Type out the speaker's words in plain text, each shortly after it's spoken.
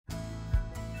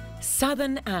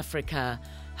Southern Africa,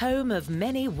 home of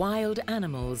many wild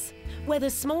animals. Whether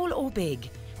small or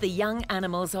big, the young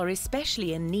animals are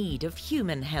especially in need of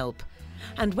human help.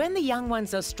 And when the young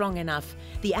ones are strong enough,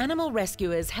 the animal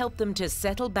rescuers help them to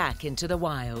settle back into the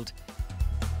wild.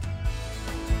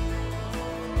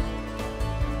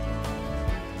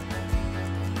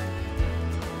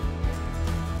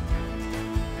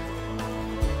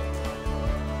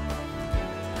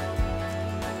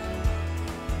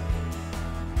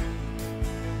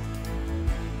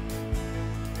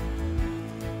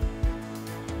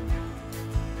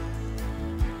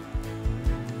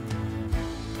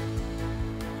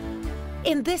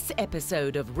 In this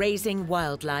episode of Raising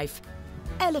Wildlife,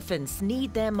 elephants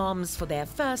need their moms for their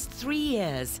first 3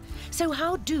 years. So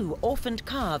how do orphaned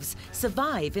calves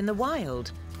survive in the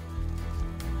wild?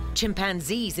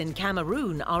 Chimpanzees in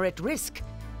Cameroon are at risk.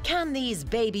 Can these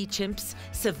baby chimps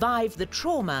survive the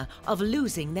trauma of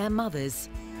losing their mothers?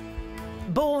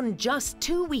 Born just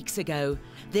 2 weeks ago,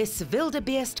 this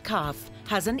wildebeest calf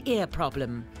has an ear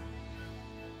problem.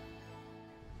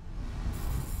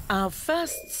 Our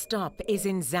first stop is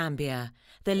in Zambia.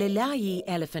 The Lilayi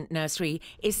Elephant Nursery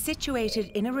is situated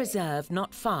in a reserve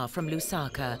not far from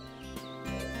Lusaka.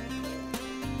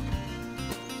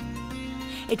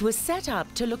 It was set up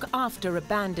to look after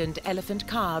abandoned elephant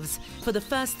calves for the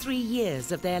first 3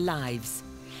 years of their lives.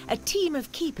 A team of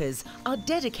keepers are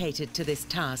dedicated to this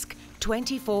task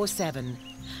 24/7.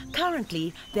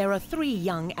 Currently, there are 3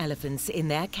 young elephants in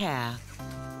their care.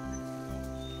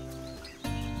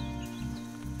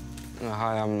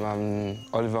 Hi, I'm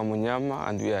Oliver Munyama,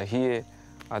 and we are here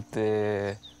at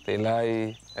the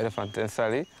Lilayi Elephant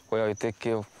Nursery, where we take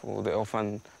care of the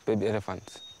orphan baby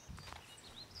elephants.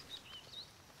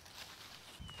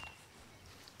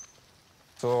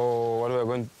 So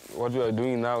what we are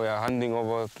doing now, we are handing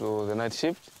over to the night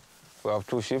shift. We have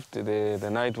 2 shifts, the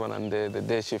night one and the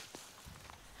day shift.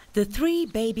 The 3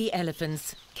 baby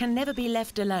elephants can never be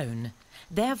left alone.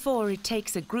 Therefore, it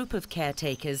takes a group of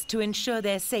caretakers to ensure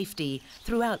their safety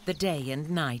throughout the day and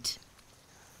night.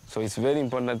 So it's very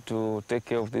important to take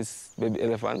care of these baby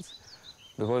elephants,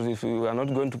 because if we are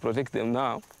not going to protect them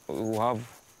now, we will have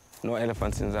no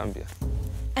elephants in Zambia.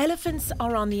 Elephants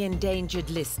are on the endangered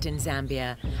list in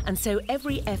Zambia, and so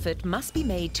every effort must be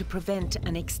made to prevent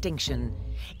an extinction,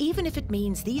 even if it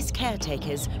means these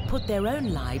caretakers put their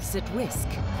own lives at risk.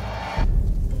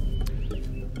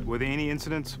 Were there any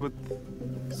incidents with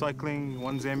cycling,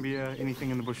 One Zambia, anything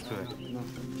in the bush today? No.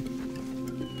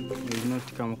 Did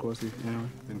not come across it, you know.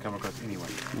 Didn't come across anyone?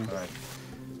 No. All right.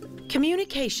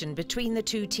 Communication between the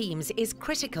 2 teams is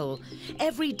critical.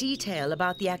 Every detail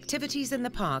about the activities in the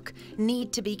park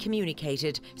need to be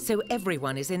communicated so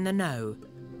everyone is in the know.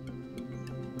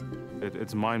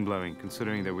 It's mind-blowing,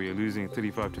 considering that we are losing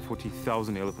 35,000 to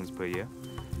 40,000 elephants per year.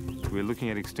 We're looking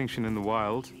at extinction in the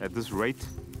wild at this rate,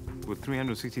 with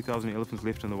 360,000 elephants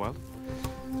left in the wild.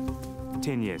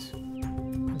 10 years.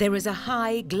 There is a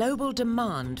high global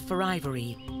demand for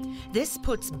ivory. This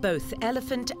puts both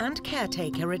elephant and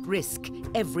caretaker at risk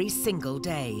every single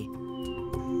day.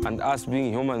 And us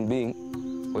being human beings,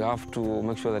 we have to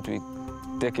make sure that we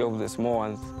take care of the small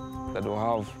ones, that will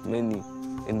have many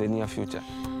in the near future.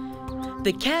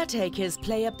 The caretakers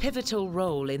play a pivotal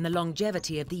role in the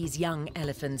longevity of these young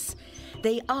elephants.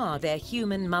 They are their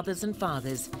human mothers and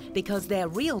fathers because their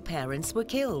real parents were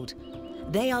killed.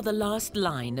 They are the last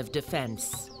line of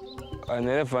defense. An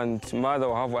elephant mother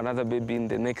will have another baby in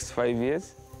the next 5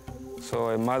 years.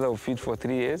 So a mother will feed for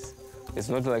 3 years. It's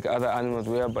not like other animals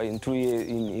whereby in 2 years,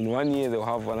 in 1 year they'll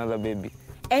have another baby.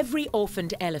 Every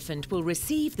orphaned elephant will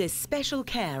receive this special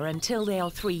care until they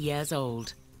are 3 years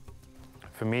old.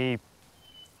 For me,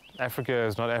 Africa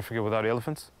is not Africa without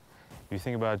elephants. If you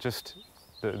think about just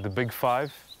the big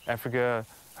 5, Africa,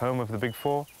 home of the big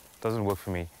 4, doesn't work for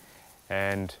me.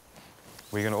 And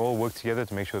we're going to all work together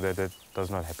to make sure that that does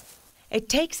not happen. It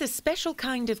takes a special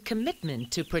kind of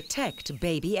commitment to protect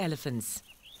baby elephants.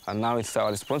 And now it's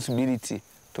our responsibility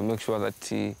to make sure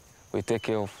that we take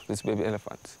care of these baby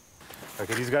elephants.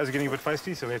 Okay, these guys are getting a bit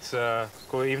feisty, so let's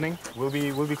call it evening. We'll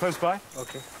be close by.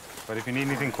 Okay. But if you need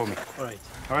anything, call me. All right.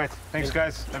 All right. Thanks,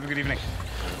 guys. Have a good evening.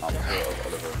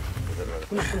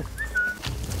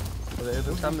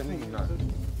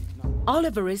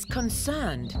 Oliver is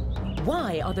concerned.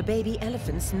 Why are the baby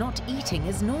elephants not eating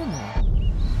as normal?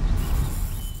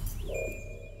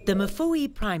 The Mefou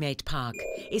Primate Park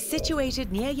is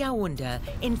situated near Yaoundé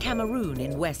in Cameroon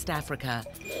in West Africa.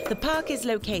 The park is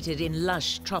located in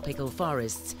lush tropical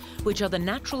forests, which are the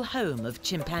natural home of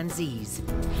chimpanzees.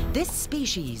 This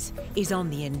species is on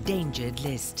the endangered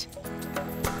list.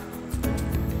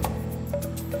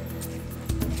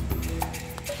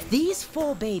 These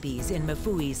 4 babies in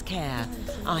Mefou's care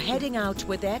are heading out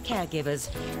with their caregivers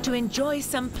to enjoy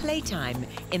some playtime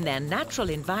in their natural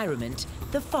environment,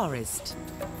 the forest.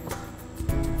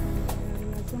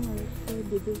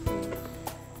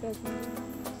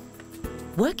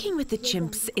 Working with the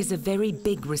chimps is a very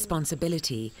big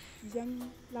responsibility.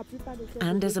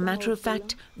 And as a matter of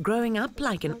fact, growing up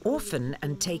like an orphan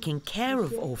and taking care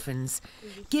of orphans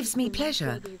gives me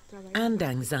pleasure and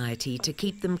anxiety to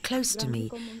keep them close to me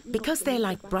because they're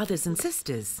like brothers and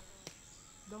sisters.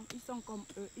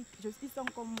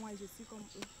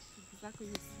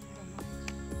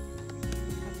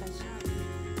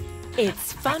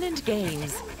 It's fun and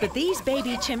games, but these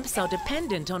baby chimps are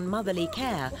dependent on motherly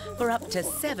care for up to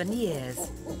 7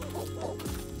 years.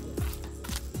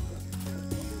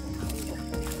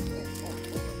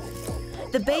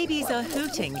 The babies are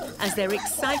hooting as they're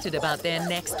excited about their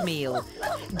next meal.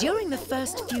 During the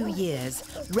first few years,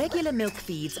 regular milk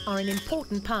feeds are an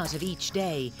important part of each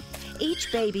day.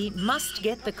 Each baby must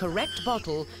get the correct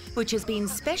bottle, which has been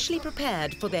specially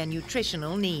prepared for their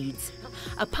nutritional needs.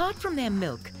 Apart from their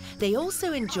milk, they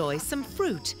also enjoy some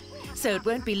fruit, so it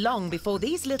won't be long before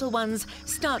these little ones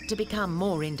start to become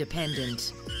more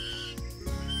independent.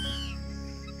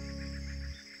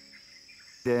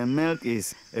 The milk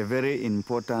is a very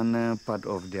important part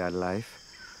of their life.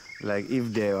 Like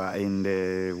if they are in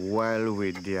the wild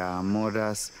with their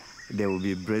mothers, they will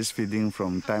be breastfeeding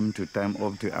from time to time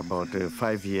up to about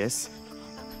 5 years.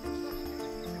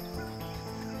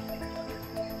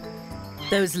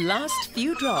 Those last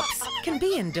few drops can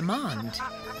be in demand.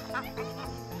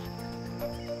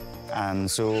 And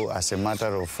so, as a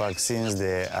matter of fact, since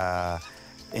they are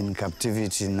in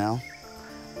captivity now,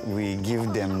 we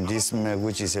give them this milk,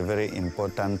 which is a very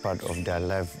important part of their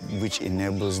life, which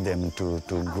enables them to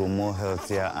grow more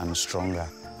healthier and stronger.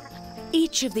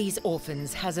 Each of these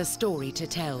orphans has a story to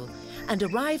tell and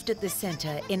arrived at the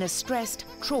center in a stressed,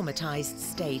 traumatized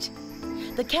state.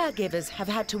 The caregivers have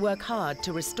had to work hard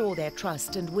to restore their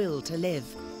trust and will to live.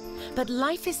 But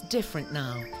life is different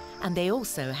now, and they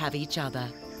also have each other.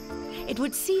 It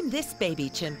would seem this baby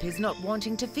chimp is not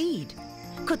wanting to feed.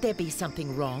 Could there be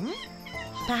something wrong?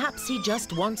 Perhaps he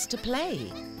just wants to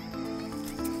play.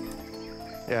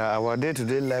 Yeah, our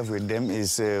day-to-day life with them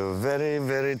is very,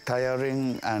 very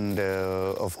tiring and,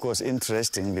 of course,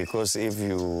 interesting, because if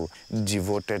you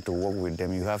devoted to work with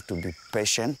them, you have to be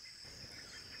patient.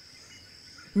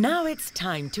 Now it's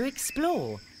time to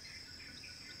explore.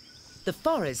 The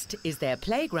forest is their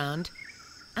playground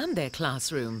and their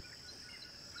classroom.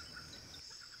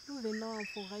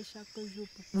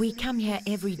 We come here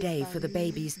every day for the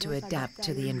babies to adapt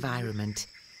to the environment,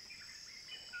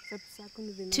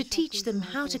 to teach them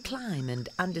how to climb and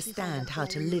understand how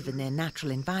to live in their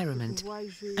natural environment,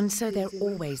 and so they're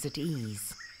always at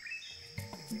ease.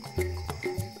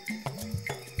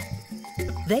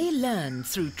 They learn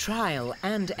through trial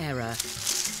and error.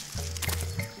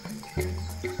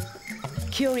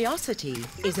 Curiosity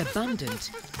is abundant.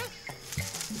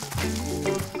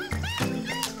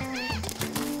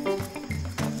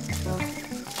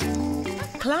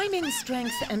 Climbing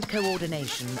strength and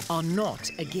coordination are not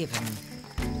a given.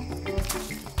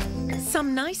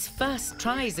 Some nice first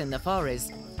tries in the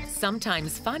forest,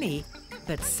 sometimes funny,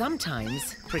 but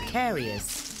sometimes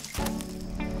precarious.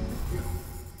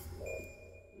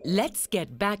 Let's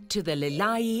get back to the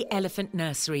Lilayi Elephant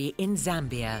Nursery in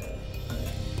Zambia.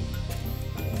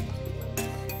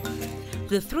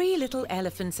 The 3 little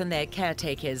elephants and their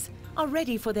caretakers are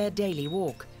ready for their daily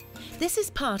walk. This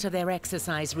is part of their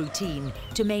exercise routine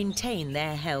to maintain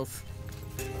their health.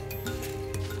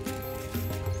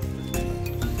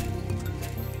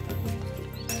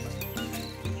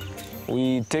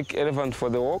 We take elephant for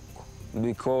the walk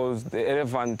because the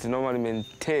elephant normally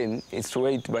maintains its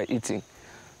weight by eating.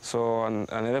 So an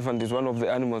elephant is one of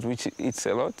the animals which eats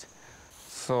a lot.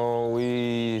 So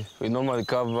we normally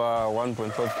cover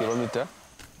 1.5 kilometers.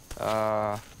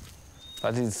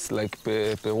 That is like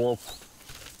per walk.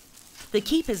 The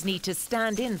keepers need to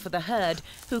stand in for the herd,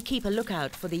 who keep a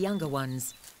lookout for the younger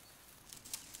ones.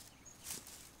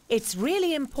 It's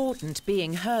really important,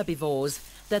 being herbivores,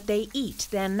 that they eat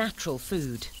their natural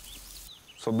food.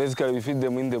 So basically we feed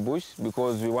them in the bush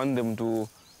because we want them to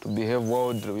behave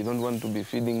wild. We don't want to be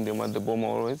feeding them at the boma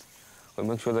always. We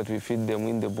make sure that we feed them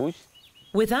in the bush.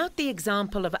 Without the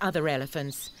example of other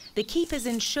elephants, the keepers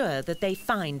ensure that they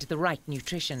find the right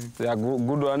nutrition. They are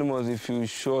good animals if you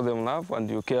show them love and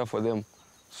you care for them.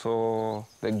 So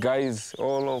the guys,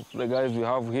 all of the guys we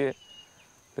have here,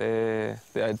 they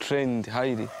are trained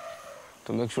highly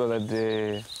to make sure that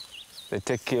they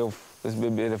take care of this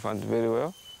baby elephant very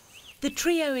well. The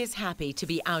trio is happy to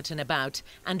be out and about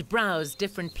and browse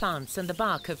different plants and the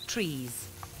bark of trees.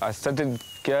 I started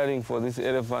caring for this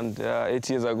elephant 8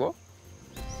 years ago,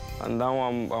 and now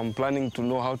I'm planning to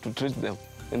know how to treat them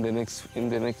in the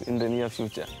near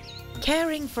future.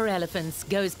 Caring for elephants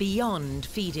goes beyond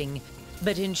feeding,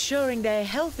 but ensuring their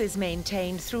health is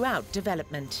maintained throughout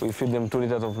development. We feed them 2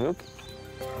 liters of milk.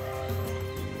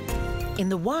 In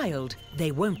the wild,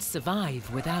 they won't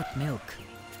survive without milk.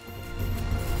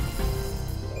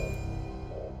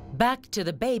 Back to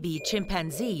the baby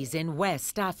chimpanzees in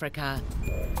West Africa.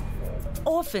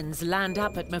 Orphans land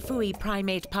up at Mefou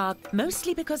Primate Park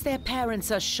mostly because their parents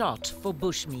are shot for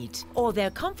bushmeat, or they're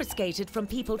confiscated from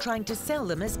people trying to sell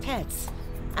them as pets.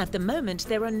 At the moment,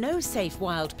 there are no safe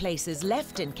wild places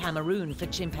left in Cameroon for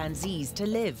chimpanzees to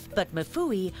live, but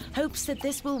Mefou hopes that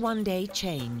this will one day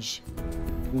change.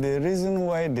 The reason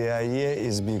why they are here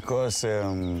is because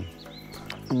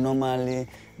normally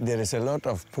there is a lot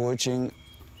of poaching.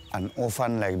 An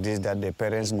orphan like this, that the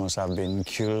parents must have been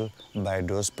killed by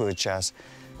those poachers.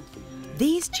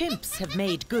 These chimps have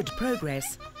made good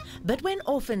progress, but when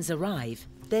orphans arrive,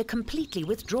 they're completely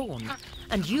withdrawn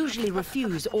and usually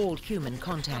refuse all human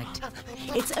contact.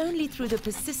 It's only through the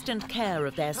persistent care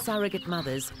of their surrogate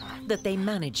mothers that they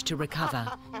manage to recover.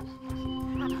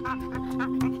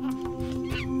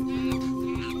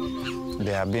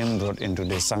 They are being brought into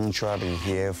the sanctuary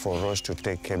here for us to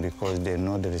take care because they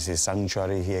know there is a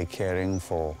sanctuary here caring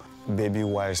for baby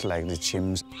wives like the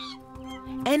chimps.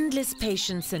 Endless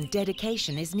patience and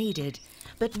dedication is needed,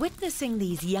 but witnessing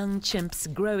these young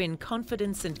chimps grow in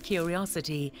confidence and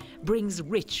curiosity brings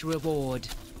rich reward.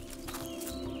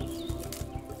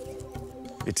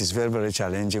 It is very, very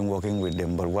challenging working with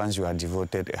them, but once you are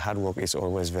devoted, hard work is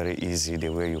always very easy the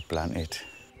way you plan it.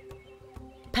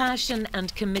 Passion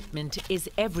and commitment is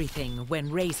everything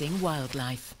when raising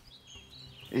wildlife.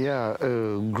 Yeah,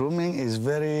 grooming is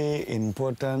very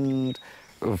important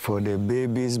for the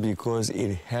babies because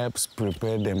it helps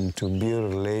prepare them to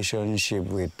build relationship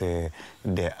with the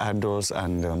adults,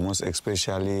 and most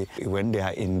especially when they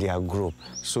are in their group.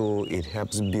 So it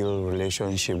helps build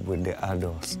relationship with the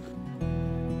adults.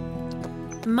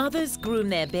 Mothers groom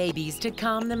their babies to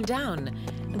calm them down.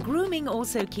 Grooming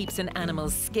also keeps an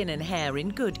animal's skin and hair in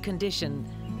good condition.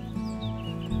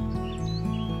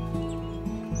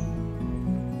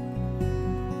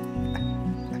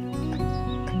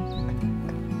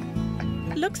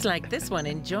 Looks like this one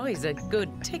enjoys a good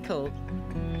tickle.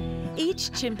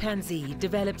 Each chimpanzee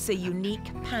develops a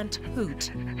unique pant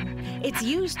hoot. It's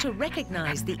used to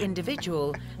recognize the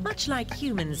individual, much like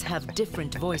humans have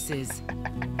different voices.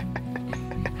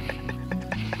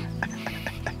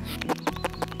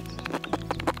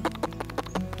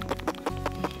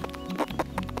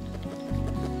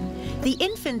 The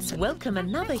infants welcome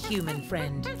another human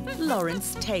friend,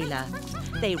 Lawrence Taylor.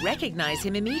 They recognize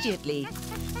him immediately.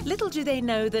 Little do they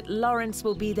know that Lawrence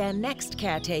will be their next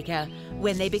caretaker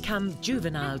when they become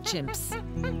juvenile chimps.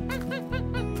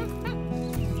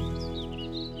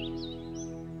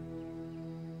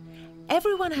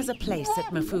 Everyone has a place at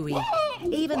Mefou,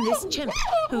 even this chimp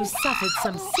who's suffered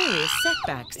some serious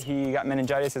setbacks. He got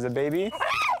meningitis as a baby.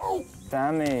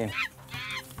 Sammy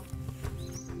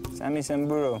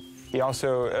Samburo. He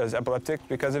also is epileptic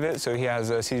because of it, so he has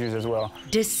seizures as well.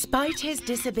 Despite his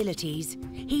disabilities,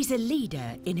 he's a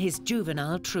leader in his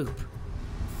juvenile troop.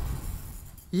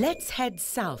 Let's head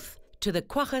south to the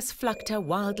Kwaggasvlaktes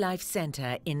Wildlife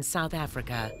Centre in South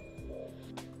Africa.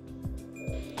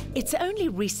 It's only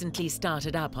recently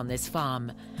started up on this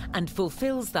farm and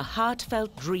fulfills the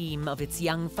heartfelt dream of its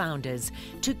young founders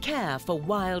to care for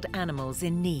wild animals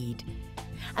in need.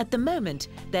 At the moment,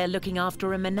 they're looking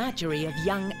after a menagerie of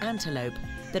young antelope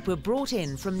that were brought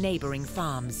in from neighbouring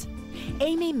farms.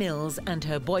 Amy Mills and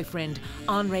her boyfriend,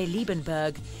 Henri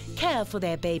Liebenberg, care for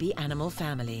their baby animal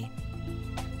family.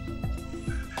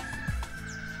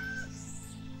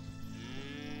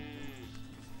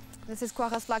 This is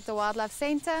Kwaggasvlaktes Wildlife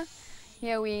Centre.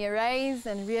 Here we raise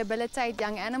and rehabilitate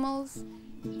young animals.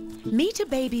 Meet a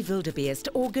baby wildebeest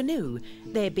or gnu.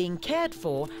 They're being cared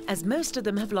for as most of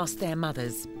them have lost their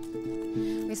mothers.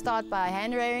 We start by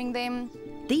hand-rearing them.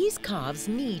 These calves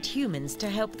need humans to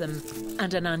help them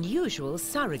and an unusual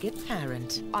surrogate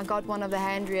parent. I got one of the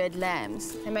hand-reared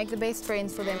lambs. They make the best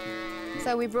friends for them.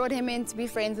 So we brought him in to be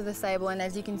friends with the sable, and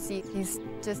as you can see, he's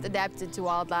just adapted to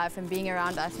wildlife and being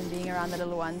around us and being around the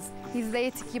little ones. He's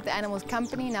there to keep the animals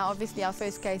company. Now obviously our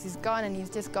first case is gone and he's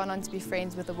just gone on to be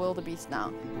friends with the wildebeest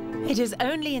now. It is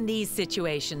only in these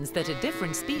situations that a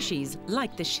different species,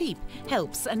 like the sheep,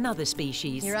 helps another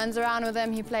species. He runs around with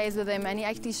them, he plays with them, and he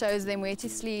actually shows them where to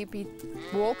sleep. He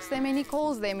walks them and he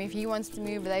calls them. If he wants to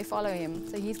move, they follow him.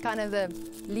 So he's kind of the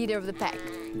leader of the pack.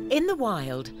 In the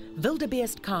wild,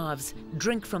 wildebeest calves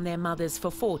drink from their mothers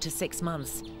for 4 to 6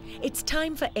 months. It's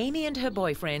time for Amy and her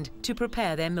boyfriend to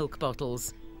prepare their milk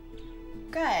bottles.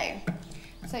 Okay,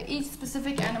 so each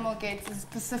specific animal gets a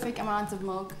specific amount of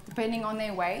milk depending on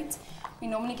their weight. We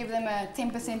normally give them a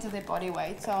 10% of their body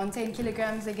weight. So on 10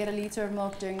 kilograms, they get a litre of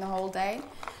milk during the whole day.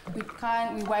 We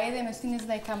weigh them as soon as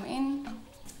they come in.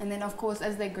 And then of course,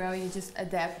 as they grow, you just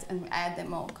adapt and add the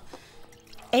milk.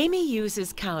 Amy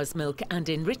uses cow's milk and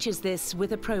enriches this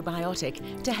with a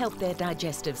probiotic to help their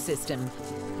digestive system.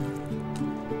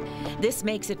 This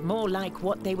makes it more like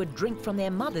what they would drink from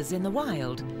their mothers in the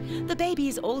wild. The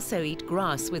babies also eat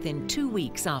grass within 2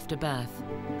 weeks after birth.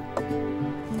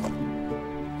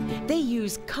 They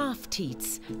use calf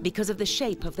teats because of the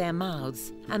shape of their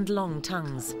mouths and long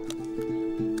tongues.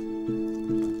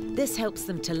 This helps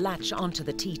them to latch onto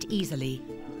the teat easily.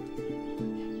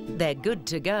 They're good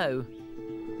to go.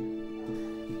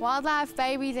 Wildlife,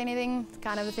 babies, anything,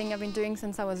 kind of a thing I've been doing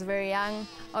since I was very young.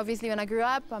 Obviously, when I grew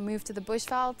up, I moved to the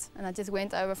bushveld and I just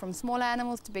went over from smaller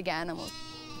animals to bigger animals.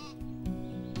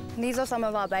 And these are some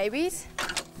of our babies.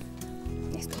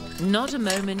 Not a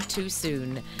moment too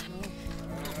soon.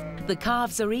 The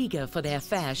calves are eager for their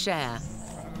fair share.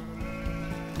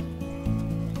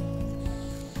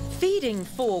 Feeding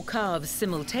 4 calves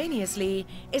simultaneously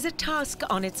is a task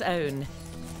on its own.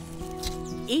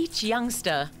 Each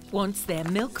youngster wants their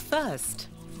milk first.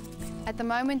 At the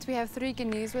moment, we have 3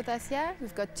 canoes with us here.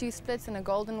 We've got 2 splits and a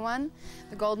golden one.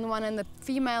 The golden one and the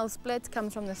female split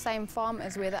comes from the same farm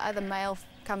as where the other male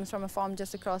comes from a farm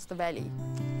just across the valley.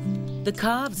 The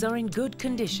calves are in good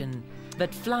condition,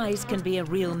 but flies can be a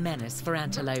real menace for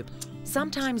antelope,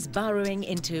 sometimes burrowing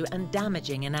into and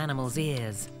damaging an animal's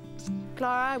ears.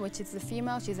 Clara, which is the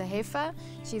female, she's a heifer.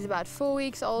 She's about 4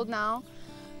 weeks old now.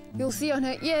 You'll see on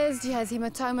her ears she has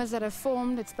hematomas that have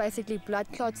formed. It's basically blood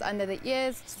clots under the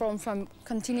ears. It's formed from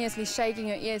continuously shaking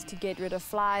her ears to get rid of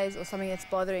flies or something that's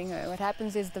bothering her. What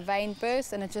happens is the vein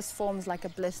bursts and it just forms like a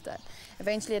blister.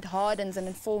 Eventually it hardens and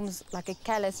it forms like a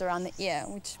callus around the ear,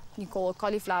 which you call a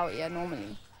cauliflower ear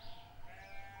normally.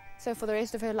 So for the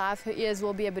rest of her life, her ears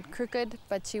will be a bit crooked,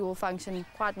 but she will function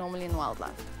quite normally in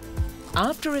wildlife.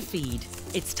 After a feed,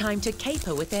 it's time to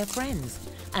caper with their friends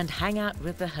and hang out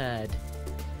with the herd.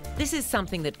 This is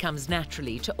something that comes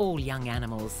naturally to all young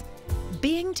animals.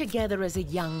 Being together as a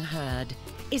young herd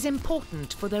is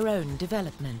important for their own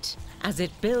development, as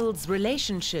it builds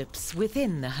relationships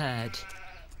within the herd.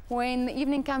 When the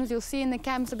evening comes, you'll see in the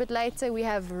camps a bit later, we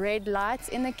have red lights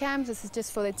in the camps. This is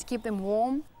just to keep them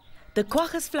warm. The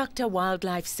Kwaggasvlaktes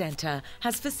Wildlife Centre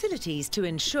has facilities to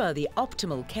ensure the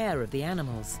optimal care of the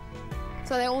animals.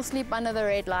 So they all sleep under the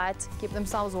red light, keep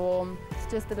themselves warm.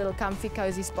 It's just a little comfy,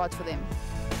 cozy spot for them.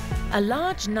 A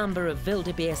large number of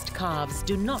wildebeest calves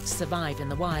do not survive in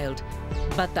the wild,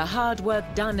 but the hard work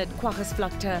done at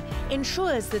Kwaggasvlaktes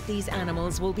ensures that these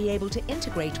animals will be able to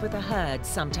integrate with the herd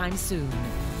sometime soon.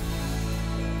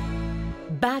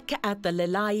 Back at the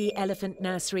Lilayi Elephant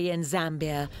Nursery in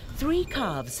Zambia, 3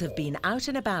 calves have been out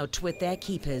and about with their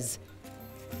keepers.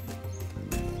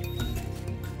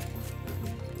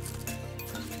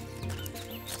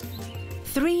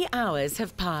 "3 hours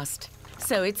have passed,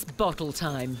 so it's bottle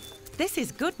time. This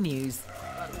is good news.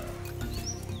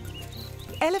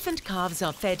 Elephant calves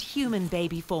are fed human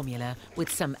baby formula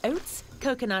with some oats,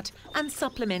 coconut and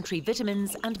supplementary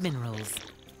vitamins and minerals.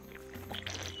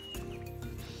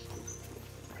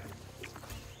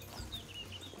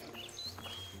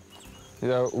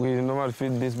 Yeah, we normally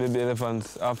feed these baby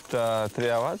elephants after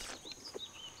 3 hours.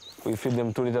 We feed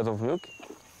them 2 liters of milk.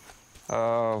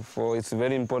 It's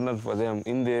very important for them.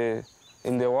 In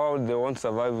the wild, they won't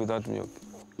survive without milk.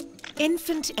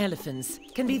 Infant elephants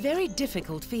can be very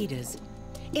difficult feeders.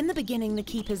 In the beginning, the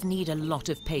keepers need a lot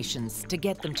of patience to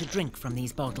get them to drink from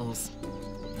these bottles.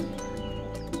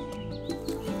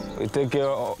 We take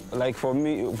care, like for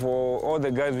me, for all the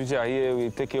guys which are here,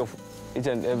 we take care of each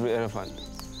and every elephant.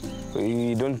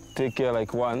 We don't take care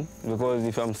like one, because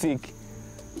if I'm sick,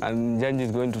 and Janji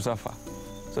is going to suffer.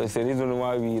 So it's the reason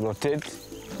why we rotate,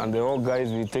 and the whole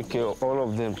guys, we take care of all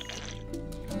of them.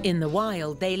 In the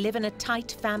wild, they live in a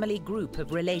tight family group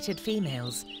of related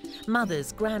females.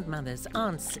 Mothers, grandmothers,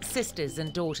 aunts, sisters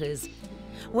and daughters.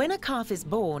 When a calf is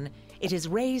born, it is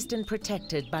raised and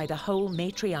protected by the whole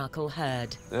matriarchal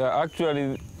herd.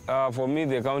 Actually, for me,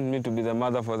 they count me to be the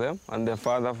mother for them and the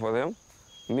father for them.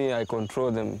 Me, I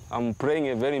control them. I'm playing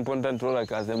a very important role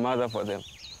like as a mother for them.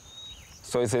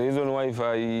 So it's a reason why if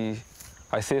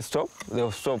I say stop,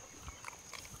 they'll stop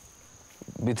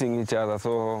beating each other.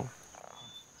 So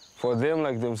for them,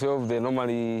 like themselves, they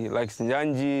normally, like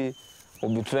Njanji,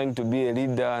 will be trying to be a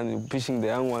leader and pushing the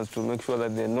young ones to make sure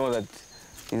that they know that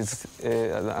he's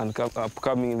an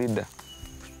upcoming leader.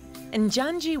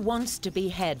 Njanji wants to be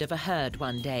head of a herd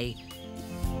one day.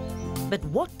 But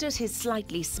what does his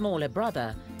slightly smaller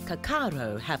brother,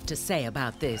 Kakaro, have to say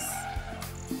about this?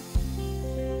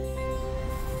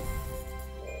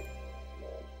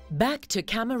 Back to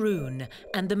Cameroon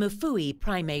and the Mefou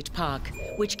Primate Park,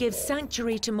 which gives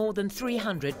sanctuary to more than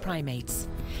 300 primates.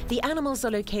 The animals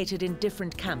are located in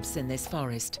different camps in this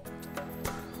forest.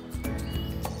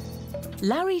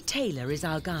 Larry Taylor is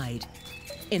our guide.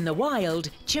 In the wild,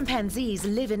 chimpanzees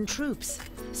live in troops,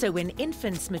 so when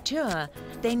infants mature,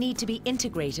 they need to be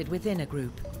integrated within a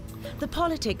group. The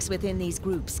politics within these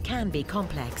groups can be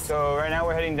complex. So right now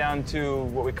we're heading down to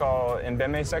what we call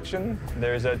Mbeme section.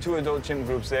 There's 2 adult chimp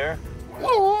groups there.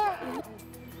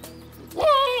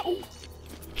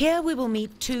 Here we will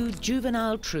meet 2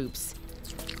 juvenile troops,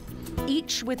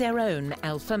 each with their own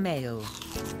alpha male.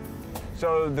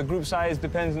 So the group size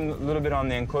depends a little bit on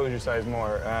the enclosure size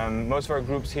more. Most of our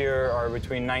groups here are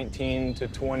between 19 to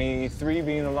 23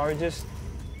 being the largest.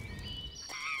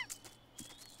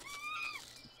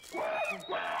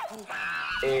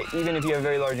 Even if you have a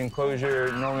very large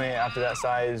enclosure, normally after that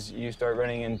size, you start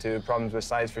running into problems with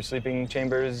size for sleeping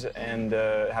chambers and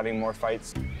having more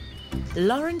fights.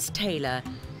 Lawrence Taylor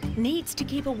needs to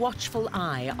keep a watchful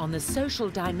eye on the social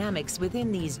dynamics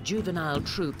within these juvenile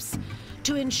troops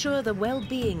to ensure the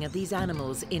well-being of these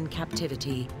animals in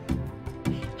captivity.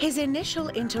 His initial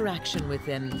interaction with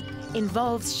them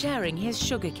involves sharing his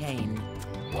sugarcane.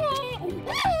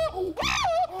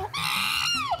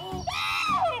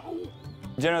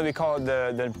 Generally, we call it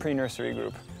the pre-nursery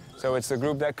group. So it's the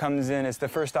group that comes in, it's the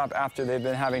first stop after they've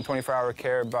been having 24-hour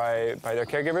care by their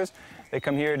caregivers. They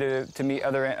come here to meet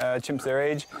other chimps their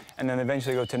age, and then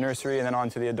eventually go to nursery and then on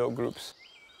to the adult groups.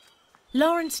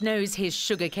 Lawrence knows his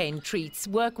sugarcane treats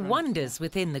work wonders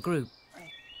within the group,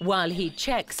 while he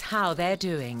checks how they're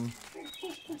doing.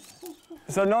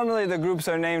 So normally the groups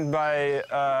are named by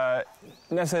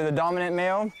necessarily the dominant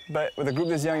male, but with a group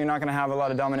this young, you're not going to have a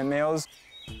lot of dominant males.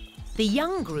 The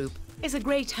young group is a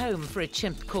great home for a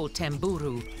chimp called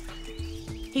Tamburu.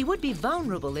 He would be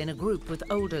vulnerable in a group with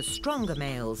older, stronger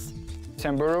males.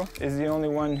 Tamburu is the only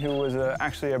one who was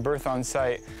actually a birth on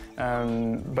site,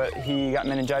 but he got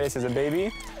meningitis as a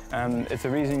baby. It's the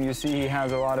reason you see he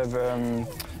has a lot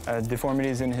of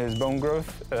deformities in his bone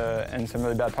growth and some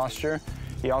really bad posture.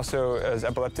 He also is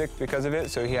epileptic because of it,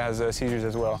 so he has seizures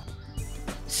as well.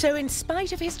 So in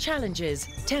spite of his challenges,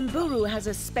 Tamburu has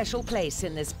a special place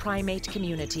in this primate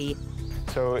community.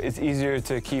 So it's easier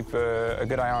to keep a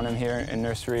good eye on him here in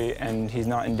nursery, and he's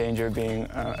not in danger of being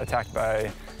attacked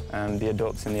by the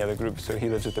adults in the other groups, so he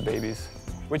lives with the babies.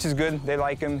 Which is good, they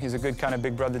like him, he's a good kind of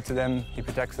big brother to them, he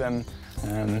protects them,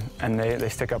 and they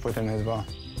stick up with him as well.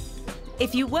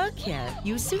 If you work here,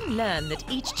 you soon learn that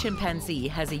each chimpanzee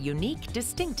has a unique,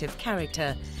 distinctive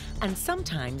character, and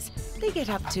sometimes they get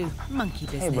up to monkey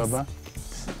business. Hey, Baba.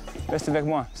 Reste avec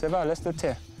moi. C'est va, laisse le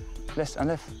thé. Laisse,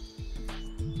 enlève.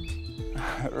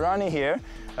 Ronnie here,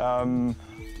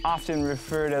 often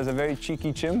referred as a very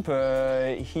cheeky chimp.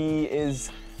 He is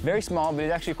very small, but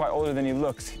he's actually quite older than he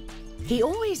looks. He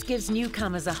always gives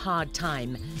newcomers a hard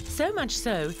time, so much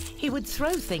so he would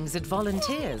throw things at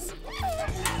volunteers.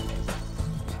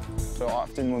 So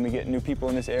often when we get new people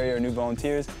in this area or new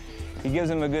volunteers, he gives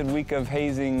them a good week of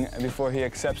hazing before he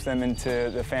accepts them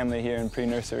into the family here in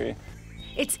pre-nursery.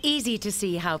 It's easy to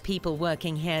see how people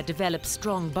working here develop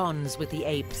strong bonds with the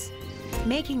apes,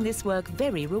 making this work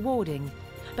very rewarding,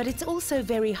 but it's also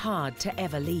very hard to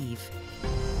ever leave.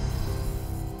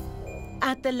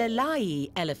 At the Lilayi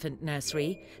Elephant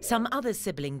Nursery, some other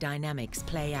sibling dynamics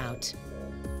play out.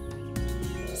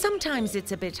 Sometimes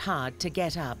it's a bit hard to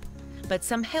get up, but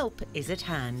some help is at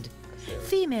hand.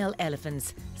 Female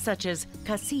elephants, such as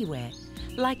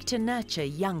Kwaggasvlaktes, like to nurture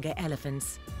younger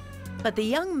elephants. But the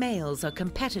young males are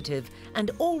competitive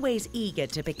and always eager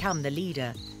to become the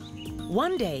leader.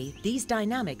 One day, these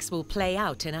dynamics will play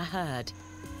out in a herd.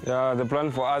 Yeah, the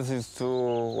plan for us is to,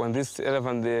 when this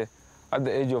elephant, at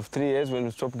the age of 3 years, when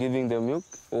we stop giving them milk,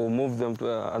 we'll move them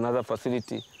to another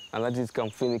facility, and that is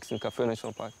Camp Phoenix in Kafue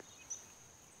National Park.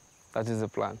 That is the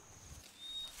plan.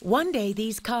 One day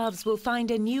these calves will find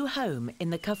a new home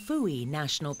in the Kafue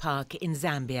National Park in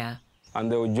Zambia.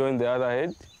 And they will join the other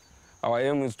herd. Our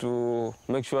aim is to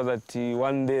make sure that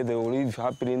one day they will live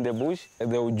happily in the bush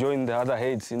and they will join the other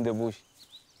herds in the bush.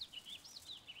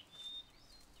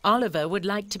 Oliver would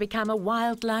like to become a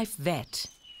wildlife vet.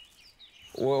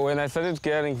 When I started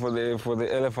caring for the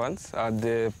elephants, I had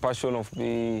the passion of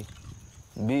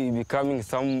becoming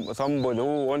somebody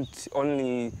who won't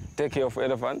only take care of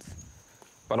elephants,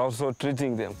 but also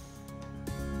treating them.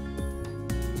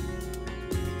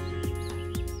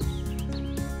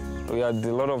 We had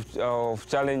a lot of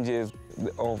challenges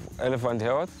of elephant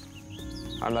health,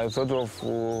 and I thought of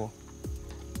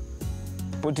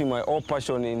putting my whole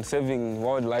passion in saving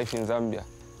wildlife in Zambia,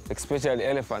 especially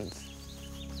elephants.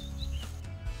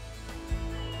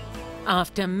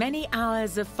 After many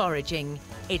hours of foraging,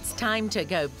 it's time to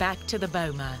go back to the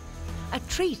boma. A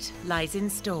treat lies in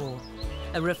store.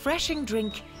 A refreshing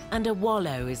drink and a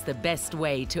wallow is the best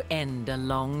way to end a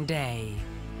long day.